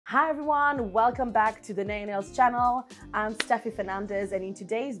Hi everyone, welcome back to the Nails channel. I'm Steffi Fernandez, and in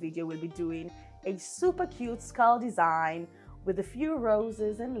today's video we'll be doing a super cute skull design with a few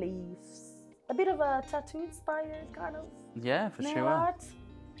roses and leaves. A bit of a tattoo inspired kind of for nail sure. art.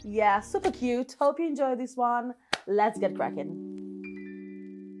 Yeah, super cute. Hope you enjoy this one. Let's get cracking.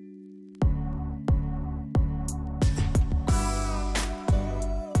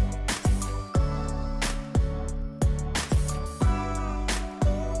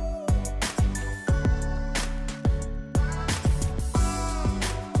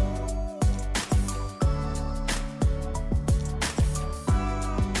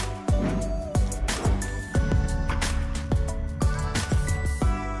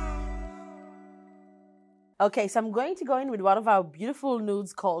 Okay, so I'm going to go in with one of our beautiful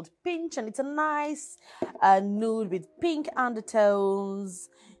nudes called Pinch, and it's a nice nude with pink undertones.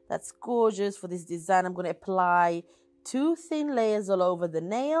 That's gorgeous for this design. I'm going to apply 2 thin layers all over the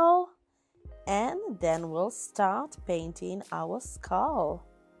nail, and then we'll start painting our skull.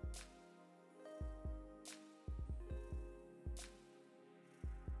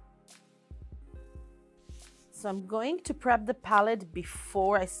 So I'm going to prep the palette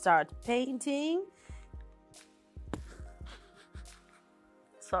before I start painting.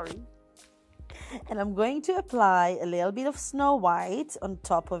 Sorry. And I'm going to apply a little bit of Snow White on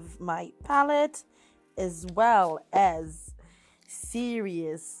top of my palette, as well as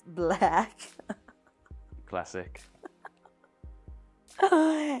Serious Black. Classic.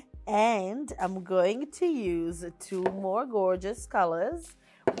 And I'm going to use 2 more gorgeous colors,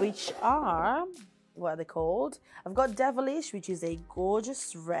 which are, what are they called? I've got Devilish, which is a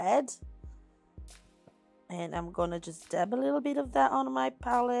gorgeous red. And I'm gonna just dab a little bit of that on my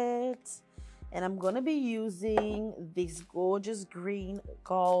palette. And I'm gonna be using this gorgeous green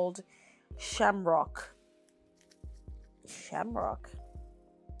called Shamrock. Shamrock.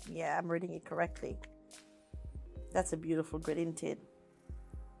 Yeah, I'm reading it correctly. That's a beautiful green, isn't it?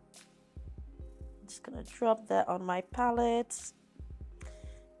 I'm just gonna drop that on my palette.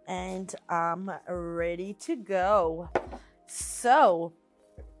 And I'm ready to go. So,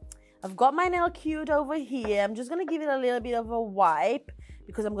 I've got my nail cured over here. I'm just going to give it a little bit of a wipe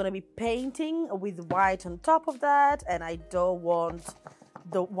because I'm going to be painting with white on top of that, and I don't want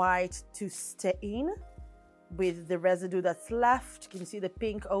the white to stain with the residue that's left. You can see the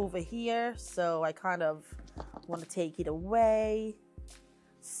pink over here, so I kind of want to take it away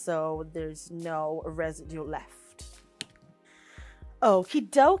so there's no residue left. Okie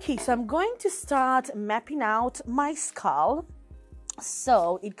dokie, so I'm going to start mapping out my skull.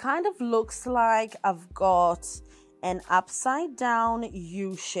 So it kind of looks like I've got an upside down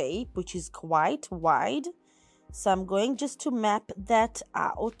U shape, which is quite wide. So I'm going just to map that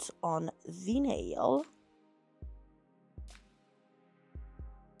out on the nail.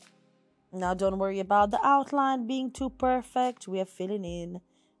 Now don't worry about the outline being too perfect. We are filling in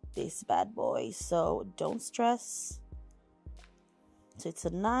this bad boy, so don't stress. So it's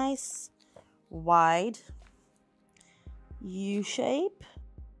a nice wide U shape.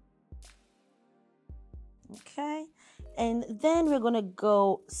 Okay, and then we're gonna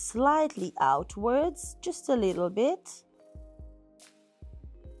go slightly outwards, just a little bit.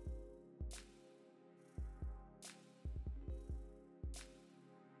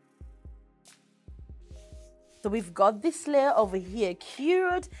 So we've got this layer over here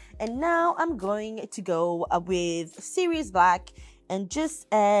cured, and now I'm going to go with Serious Black and just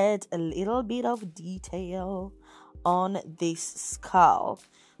add a little bit of detail on this skull.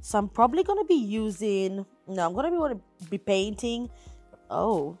 So I'm probably going to be using, no, I'm going to be painting,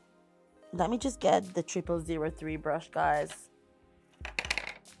 let me just get the 0003 brush, guys.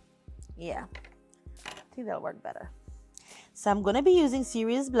 Yeah, I think that'll work better. So I'm going to be using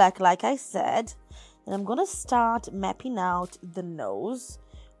Serious Black, like I said, and I'm going to start mapping out the nose,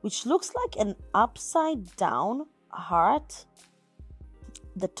 which looks like an upside down heart.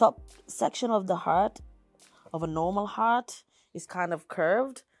 The top section of the heart, of a normal heart, is kind of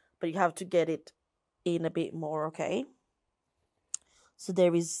curved, but you have to get it in a bit more, okay? So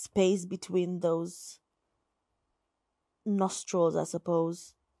there is space between those nostrils, I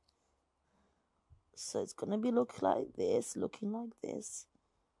suppose. So it's gonna be looking like this. I'm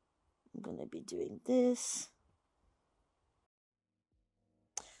gonna be doing this.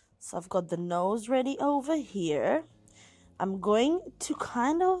 So I've got the nose ready over here. I'm going to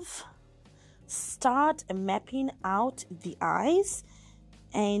kind of start mapping out the eyes,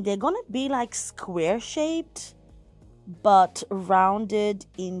 and they're gonna be like square shaped but rounded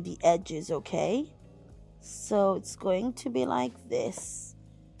in the edges, okay? So it's going to be like this.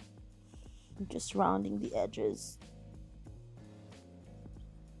 I'm just rounding the edges.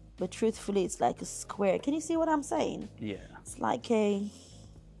 but truthfully it's like a square. Can you see what I'm saying? Yeah. It's like it's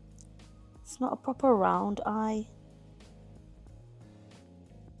not a proper round eye.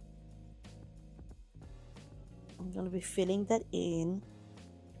 I'm going to be filling that in,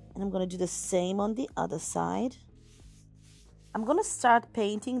 and I'm going to do the same on the other side. I'm going to start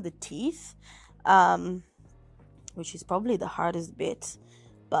painting the teeth, which is probably the hardest bit,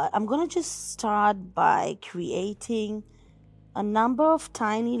 but I'm going to just start by creating a number of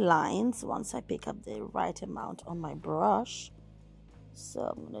tiny lines once I pick up the right amount on my brush. So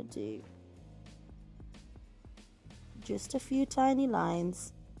I'm going to do just a few tiny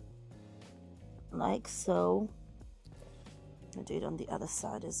lines like so. I'll do it on the other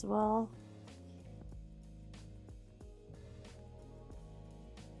side as well.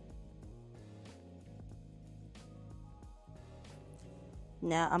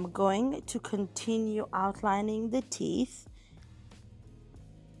 Now I'm going to continue outlining the teeth.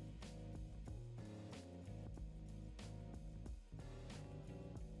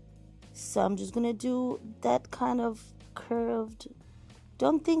 So I'm just gonna do that kind of curved.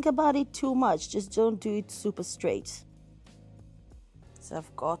 Don't think about it too much, just don't do it super straight. So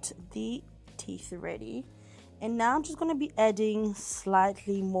I've got the teeth ready, and now I'm just going to be adding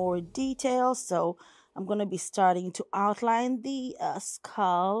slightly more detail. So I'm going to be starting to outline the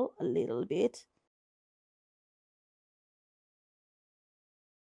skull a little bit.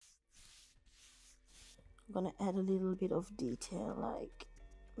 I'm going to add a little bit of detail, like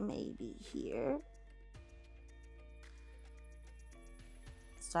maybe here.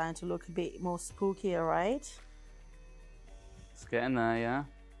 It's starting to look a bit more spookier, right? It's getting there, yeah.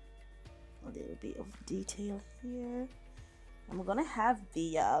 A little bit of detail here. I'm gonna have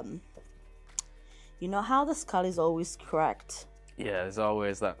the you know how the skull is always cracked? Yeah, there's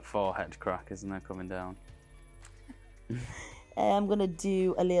always that forehead crack, isn't there, coming down? I'm gonna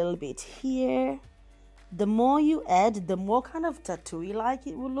do a little bit here. The more you add, the more kind of tattooy like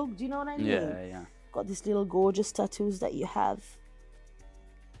it will look. Do you know what I mean? Yeah. Got these little gorgeous tattoos that you have.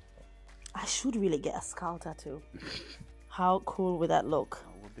 I should really get a skull tattoo. How cool would that look?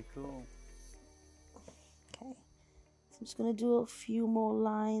 That would be cool. Okay, so I'm just gonna do a few more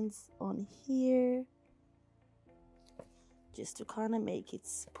lines on here, just to kind of make it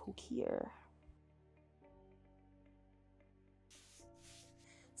spookier.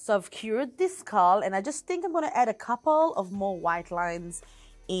 So I've cured this skull, and I just think I'm gonna add a couple of more white lines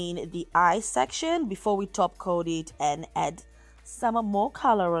in the eye section before we top coat it and add some more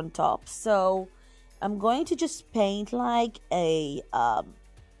color on top. So I'm going to just paint like a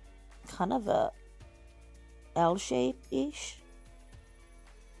kind of a L shape-ish,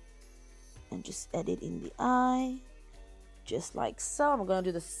 and just add it in the eye, just like so. I'm gonna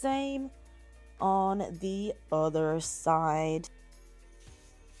do the same on the other side.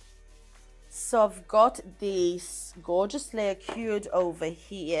 So I've got this gorgeous layer cured over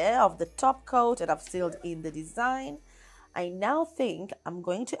here of the top coat, and I've sealed in the design. I now think I'm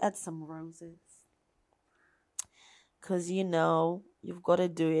going to add some roses, because you know you've got to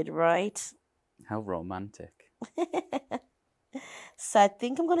do it right. How romantic. So I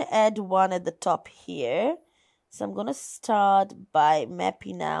think I'm going to add one at the top here. So I'm going to start by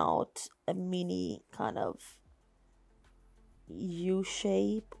mapping out a mini kind of U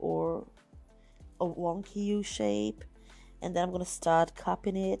shape or a wonky U shape, and then I'm going to start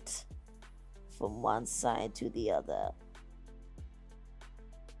cupping it from one side to the other.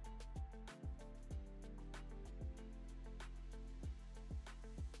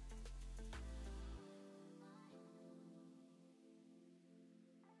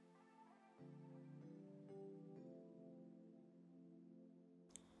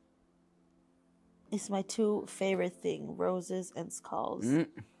 It's my two favorite thing, roses and skulls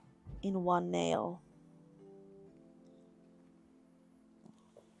in one nail.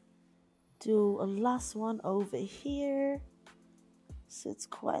 Do a last one over here, so it's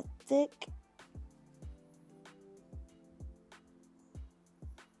quite thick.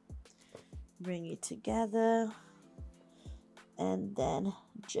 Bring it together, and then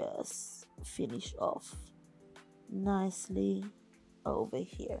just finish off nicely over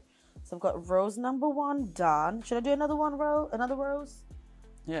here. So I've got rose number 1 done. Should I do another one another rose?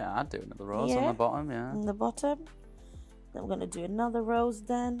 Yeah, I'd do another rose on the bottom, yeah. On the bottom. Then I'm gonna do another rose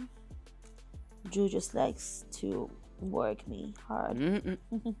then. Drew just likes to work me hard.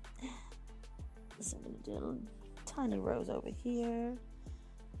 So I'm gonna do a tiny rose over here.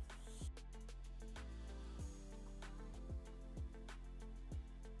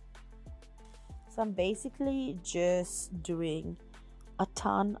 So I'm basically just doing a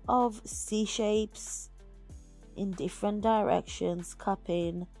ton of C shapes in different directions,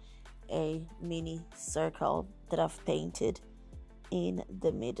 cupping, a mini circle that I've painted in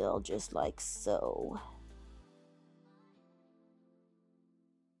the middle, just like so.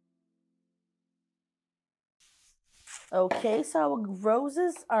 Okay, so our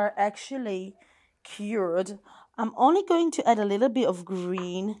roses are actually cured. I'm only going to add a little bit of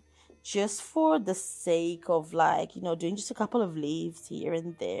green just for the sake of, like, you know, doing just a couple of leaves here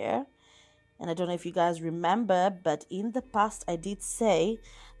and there. And I don't know if you guys remember, but in the past I did say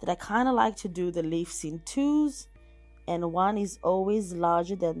that I kind of like to do the leaves in twos, and one is always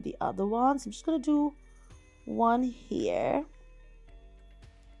larger than the other one. So I'm just going to do one here,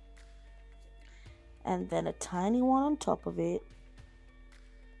 and then a tiny one on top of it,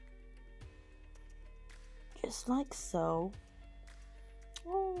 just like so.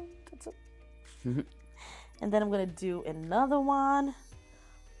 Oh, that's it. And then I'm going to do another one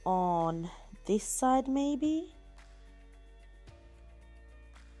on this side, maybe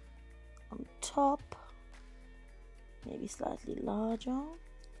on top, maybe slightly larger,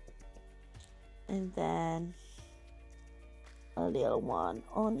 and then a little one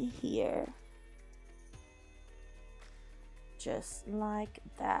on here, just like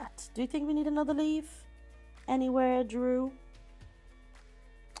that. Do you think we need another leaf anywhere, Drew?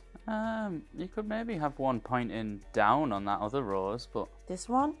 You could maybe have one pointing down on that other rose, but This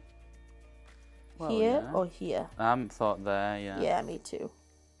one? well, Here yeah. or here? I haven't thought there, yeah. Yeah, me too.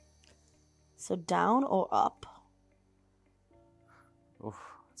 So down or up? Oof,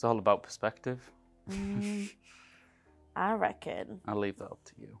 it's all about perspective. I reckon. I'll leave that up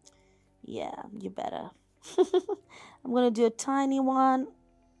to you. Yeah, you better. I'm gonna do a tiny one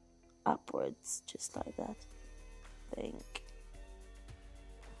upwards, just like that. I think.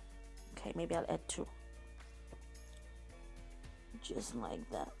 Okay, maybe I'll add two. Just like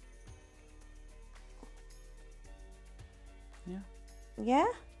that. Yeah. Yeah?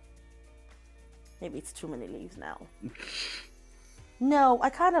 Maybe it's too many leaves now. No, I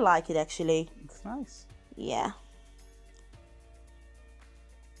kind of like it actually. It's nice. Yeah.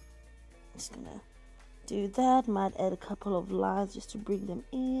 Just gonna do that. Might add a couple of lines just to bring them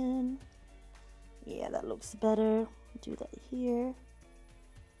in. Yeah, that looks better. Do that here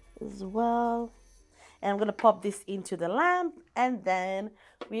as well. And I'm gonna pop this into the lamp, and then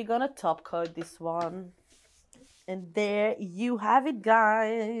we're gonna top coat this one. And there you have it,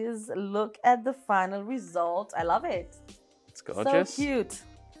 guys. Look at the final result. I love it. It's gorgeous. So cute.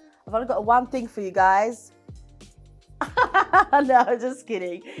 I've only got one thing for you guys. No, just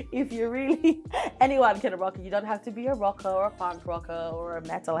kidding. If you really, anyone can rock it. You don't have to be a rocker or a punk rocker or a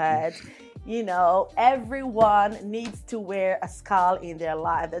metalhead. You know, everyone needs to wear a skull in their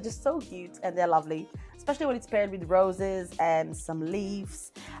life. They're just so cute and they're lovely, especially when it's paired with roses and some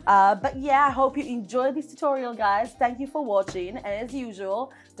leaves. But yeah, I hope you enjoyed this tutorial, guys. Thank you for watching. And as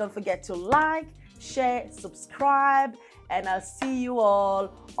usual, don't forget to like, share, subscribe, and I'll see you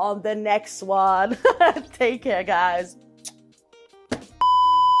all on the next one. Take care, guys.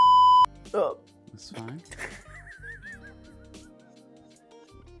 Oh. That's fine.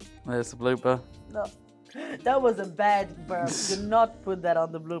 There's the blooper. No, that was a bad burp. Do not put that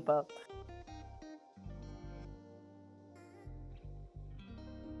on the blooper.